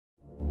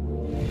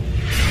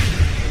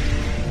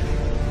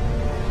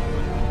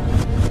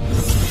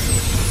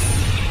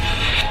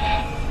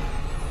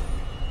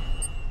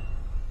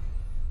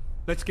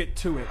Let's get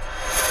to it.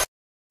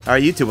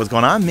 Alright YouTube, what's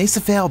going on? Mesa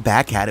Fail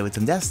back at it with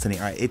some Destiny.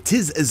 Alright, it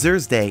is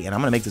Xur's day, and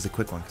I'm gonna make this a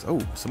quick one, because,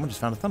 oh, someone just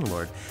found a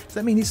Thunderlord. Does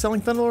that mean he's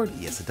selling Thunderlord?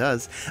 Yes, it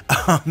does.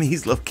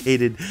 He's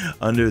located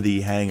under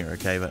the hangar,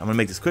 okay? But I'm gonna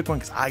make this quick one,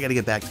 because I gotta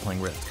get back to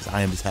playing Rift, because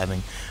I am just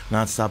having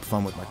non-stop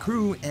fun with my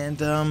crew,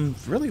 and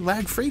really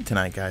lag-free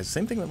tonight, guys.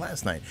 Same thing with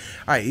last night.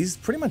 Alright, he's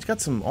pretty much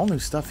got some all-new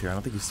stuff here. I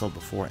don't think he's sold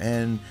before,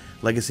 and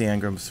Legacy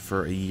Engrams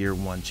for a year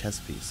 1 chess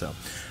piece. So,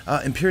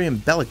 Empyrean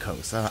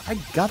Bellicose. I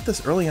got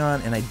this early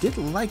on, and I did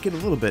like it a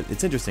little bit.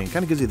 It's interesting. It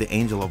kind of gives you the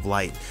angel of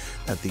light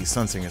that the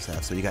Sunsingers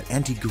have. So you got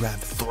anti-grav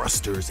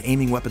thrusters.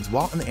 Aiming weapons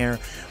while in the air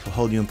will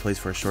hold you in place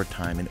for a short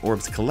time, and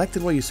orbs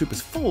collected while your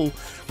super's full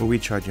will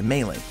recharge your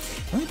melee.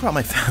 The only problem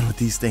I found with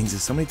these things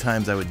is so many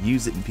times I would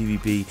use it in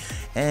PvP,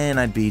 and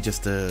I'd be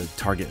just a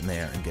target in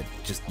there and get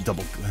just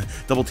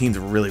double teamed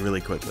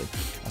really quickly.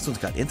 This one's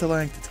got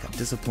intellect. It's got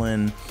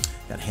discipline.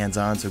 Got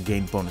hands-on, so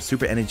gain bonus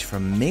super energy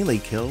from melee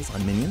kills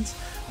on minions.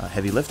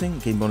 Heavy lifting,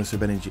 gain bonus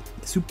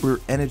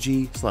super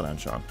energy slowdown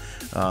strong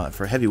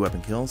for heavy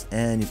weapon kills.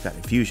 And you've got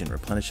infusion,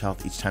 replenish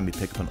health each time you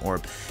pick up an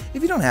orb.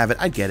 If you don't have it,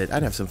 I'd get it.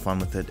 I'd have some fun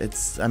with it.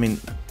 It's, I mean,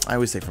 I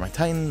always say for my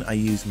Titan, I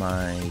use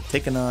my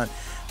Take-A-Knot,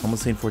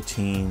 Homelessane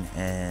 14,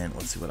 and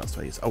let's see, what else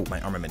do I use? Oh,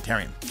 my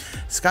Armamentarian.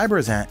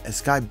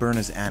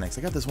 Skyburners Annex.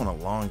 I got this one a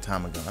long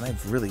time ago, and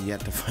I've really yet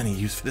to find a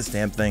use for this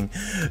damn thing.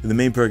 The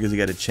main perk is you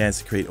get a chance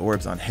to create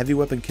orbs on heavy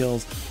weapon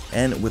kills,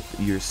 and with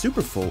your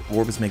super full,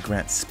 orbs may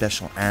grant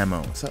special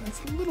ammo. So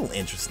it's a little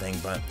interesting,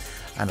 but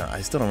I don't know.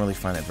 I still don't really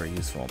find it very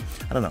useful.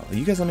 I don't know.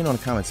 You guys let me know in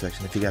the comment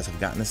section if you guys have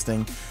gotten this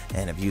thing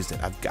and have used it.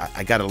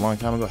 I got it a long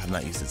time ago. I have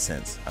not used it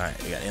since. All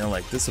right, you got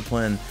intellect,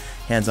 discipline,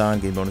 hands-on,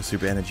 gain bonus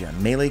super energy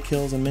on melee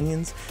kills and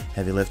minions.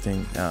 Heavy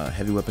lifting,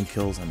 heavy weapon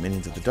kills on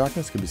minions of the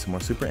darkness. Could be some more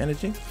super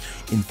energy.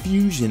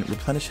 Infusion,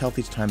 replenish health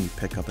each time you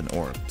pick up an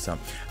orb. So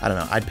I don't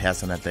know. I'd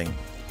pass on that thing.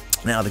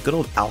 Now, the good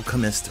old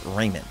Alchemist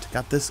Raiment.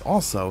 Got this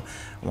also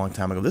a long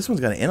time ago. This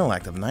one's got an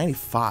intellect of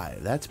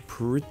 95. That's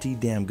pretty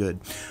damn good.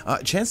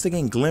 Chance to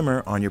gain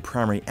Glimmer on your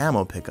primary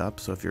ammo pickup.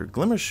 So if you're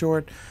Glimmer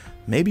short,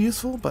 maybe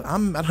useful, but I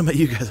don't know about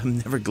you guys, I'm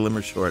never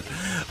Glimmer short.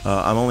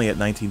 I'm only at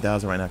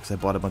 19,000 right now because I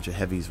bought a bunch of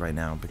heavies right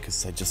now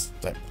because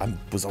I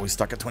was always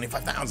stuck at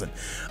 25,000.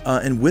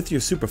 And with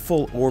your super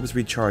full, orbs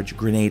recharge,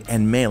 grenade,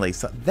 and melee.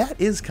 So that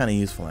is kind of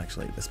useful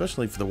actually,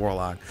 especially for the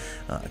Warlock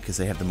because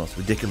they have the most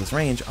ridiculous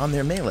range on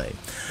their melee.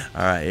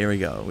 All right, here we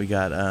go. We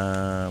got,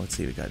 let's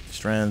see, we got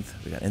strength,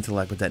 we got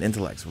intellect, but that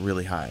intellect's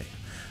really high.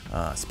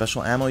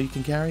 Special ammo you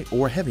can carry,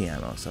 or heavy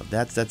ammo, so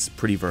that's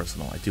pretty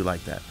versatile. I do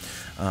like that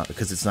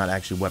because it's not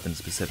actually weapon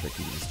specific.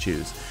 You just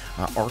choose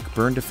arc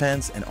burn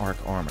defense and arc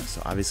armor.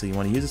 So obviously you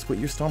want to use this with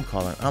your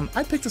Stormcaller.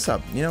 I picked this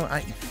up. You know,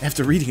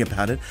 after reading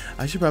about it,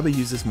 I should probably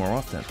use this more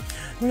often.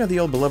 We got the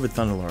old beloved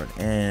Thunderlord,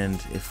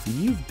 and if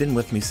you've been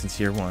with me since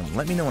year 1,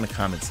 let me know in the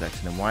comment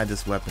section and why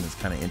this weapon is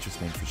kind of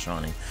interesting for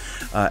Shawnee.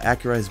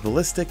 Accurized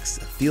ballistics,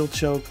 field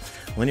choke,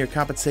 linear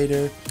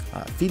compensator,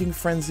 feeding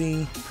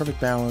frenzy, perfect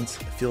balance,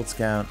 field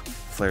scout,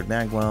 flared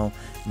magwell,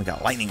 and we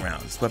got lightning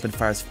rounds. This weapon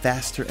fires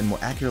faster and more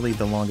accurately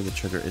the longer the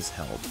trigger is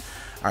held.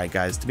 Alright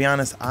guys, to be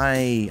honest,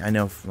 I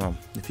know, well,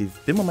 if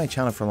you've been on my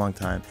channel for a long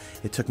time,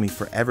 it took me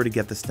forever to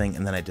get this thing,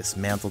 and then I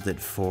dismantled it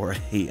for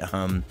a,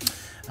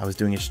 I was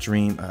doing a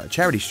stream,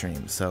 charity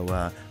stream, so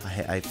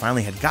I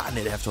finally had gotten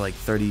it after like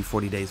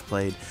 30-40 days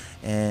played,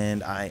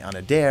 and on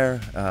a dare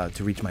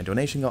to reach my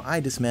donation goal, I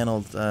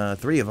dismantled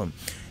 3 of them,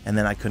 and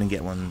then I couldn't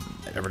get one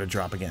ever to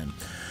drop again.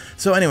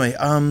 So anyway,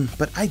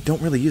 but I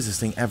don't really use this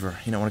thing ever.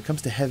 You know, when it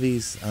comes to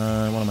heavies, what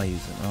am I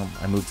using? Well,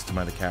 I moved it to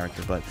my other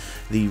character, but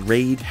the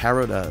Raid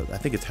Harrod, I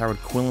think it's Harrod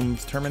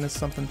Quillam's Terminus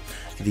something.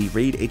 The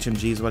Raid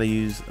HMG is what I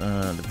use.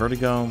 The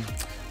Vertigo,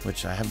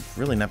 which I have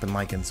really not been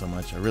liking so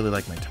much. I really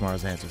like my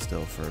Tomorrow's Answer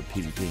still for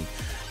PvP.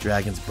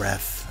 Dragon's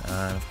Breath,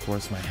 and of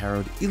course my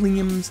Harrowed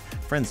Ilium's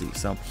Frenzy.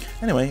 So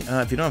anyway,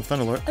 if you don't have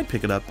Thunderlord, I'd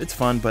pick it up. It's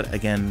fun, but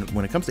again,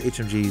 when it comes to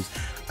HMGs,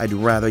 I'd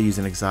rather use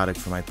an exotic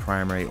for my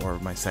primary or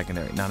my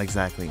secondary, not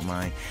exactly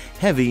my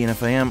heavy, and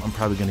if I am, I'm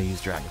probably going to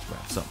use Dragon's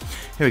Breath. So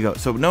here we go.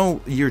 So no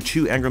year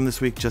 2 Engram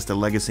this week, just a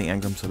Legacy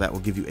Engram, so that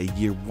will give you a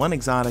year 1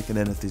 exotic, and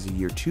then if there's a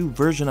year 2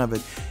 version of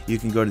it, you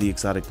can go to the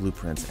exotic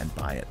blueprints and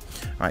buy it.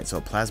 Alright,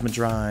 so Plasma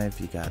Drive,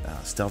 you got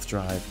Stealth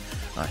Drive,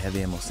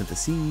 Heavy Ammo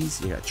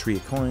Syntheses, you got Tree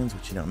of Coins,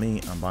 which you know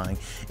me, I'm buying.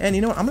 And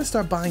you know what, I'm going to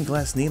start buying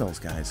glass needles,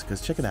 guys,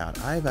 because check it out.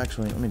 I've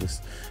actually, let me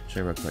just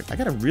show you real quick. I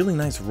got a really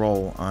nice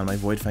roll on my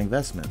Void Fang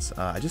Vestments.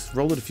 I just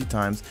rolled it a few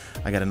times.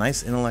 I got a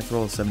nice intellect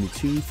roll of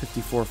 72,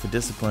 54 for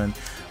discipline,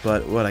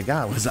 but what I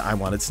got was I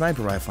wanted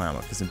sniper rifle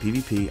ammo, because in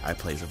PvP, I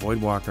play as a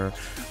Void Walker.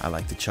 I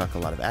like to chuck a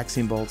lot of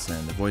Axiom bolts,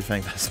 and the Void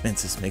Fang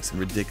Vestments just makes them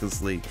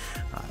ridiculously,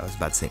 I was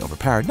about to say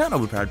overpowered, not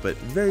overpowered, but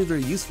very,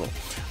 very useful.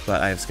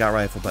 But I have Scout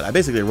Rifle, but I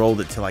basically rolled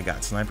it till I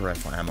got sniper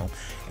rifle ammo,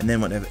 and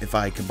then if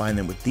I combine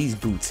them with these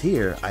boots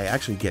here, I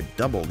actually get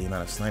double the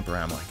amount of sniper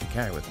ammo I can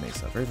carry with me,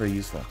 so very, very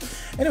useful.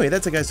 Anyway,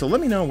 that's it guys, so let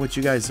me know what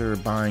you guys are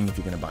buying, if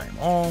you're going to buy them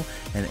all,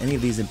 and any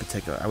of these in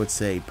particular. I would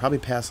say probably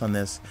pass on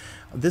this.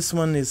 This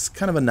one is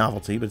kind of a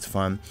novelty, but it's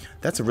fun.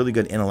 That's a really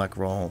good intellect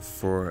roll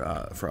for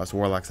us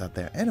warlocks out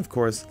there. And of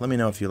course, let me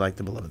know if you like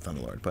the beloved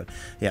Thunderlord. But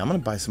yeah, I'm gonna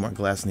buy some more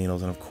glass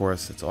needles, and of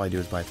course, that's all I do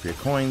is buy 3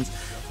 coins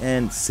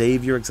and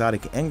save your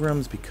exotic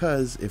engrams,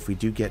 because if we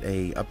do get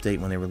a update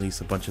when they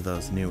release a bunch of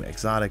those new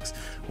exotics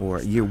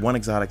or year 1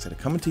 exotics that are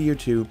coming to year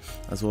 2,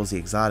 as well as the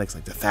exotics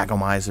like the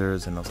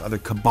Thagomizers and those other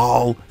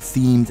Cabal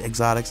themed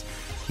exotics.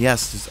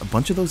 Yes, just a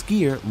bunch of those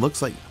gear.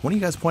 Looks like one of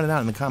you guys pointed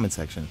out in the comment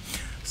section.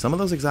 Some of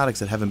those exotics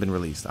that haven't been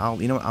released. I'll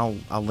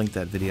link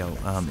that video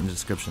in the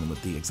description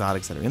with the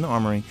exotics that are in the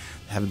armory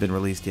that haven't been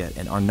released yet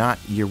and are not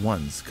year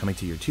 1s coming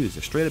to year 2s.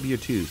 They're straight up year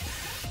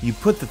 2s. You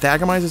put the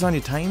Thagomizers on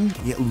your Titan,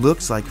 it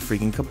looks like a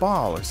freaking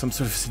Cabal or some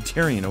sort of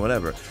Centurion or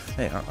whatever.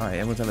 Hey, alright,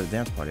 everyone's having a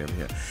dance party over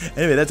here.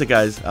 Anyway, that's it,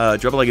 guys.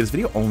 Drop a like in this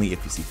video only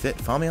if you see fit.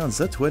 Follow me on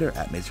the Twitter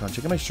at Mesa.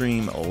 Check out my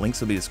stream.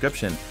 Links will be in the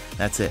description.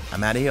 That's it.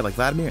 I'm out of here like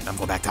Vladimir, and I'm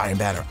going back to Iron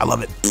Banner. I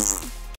love it.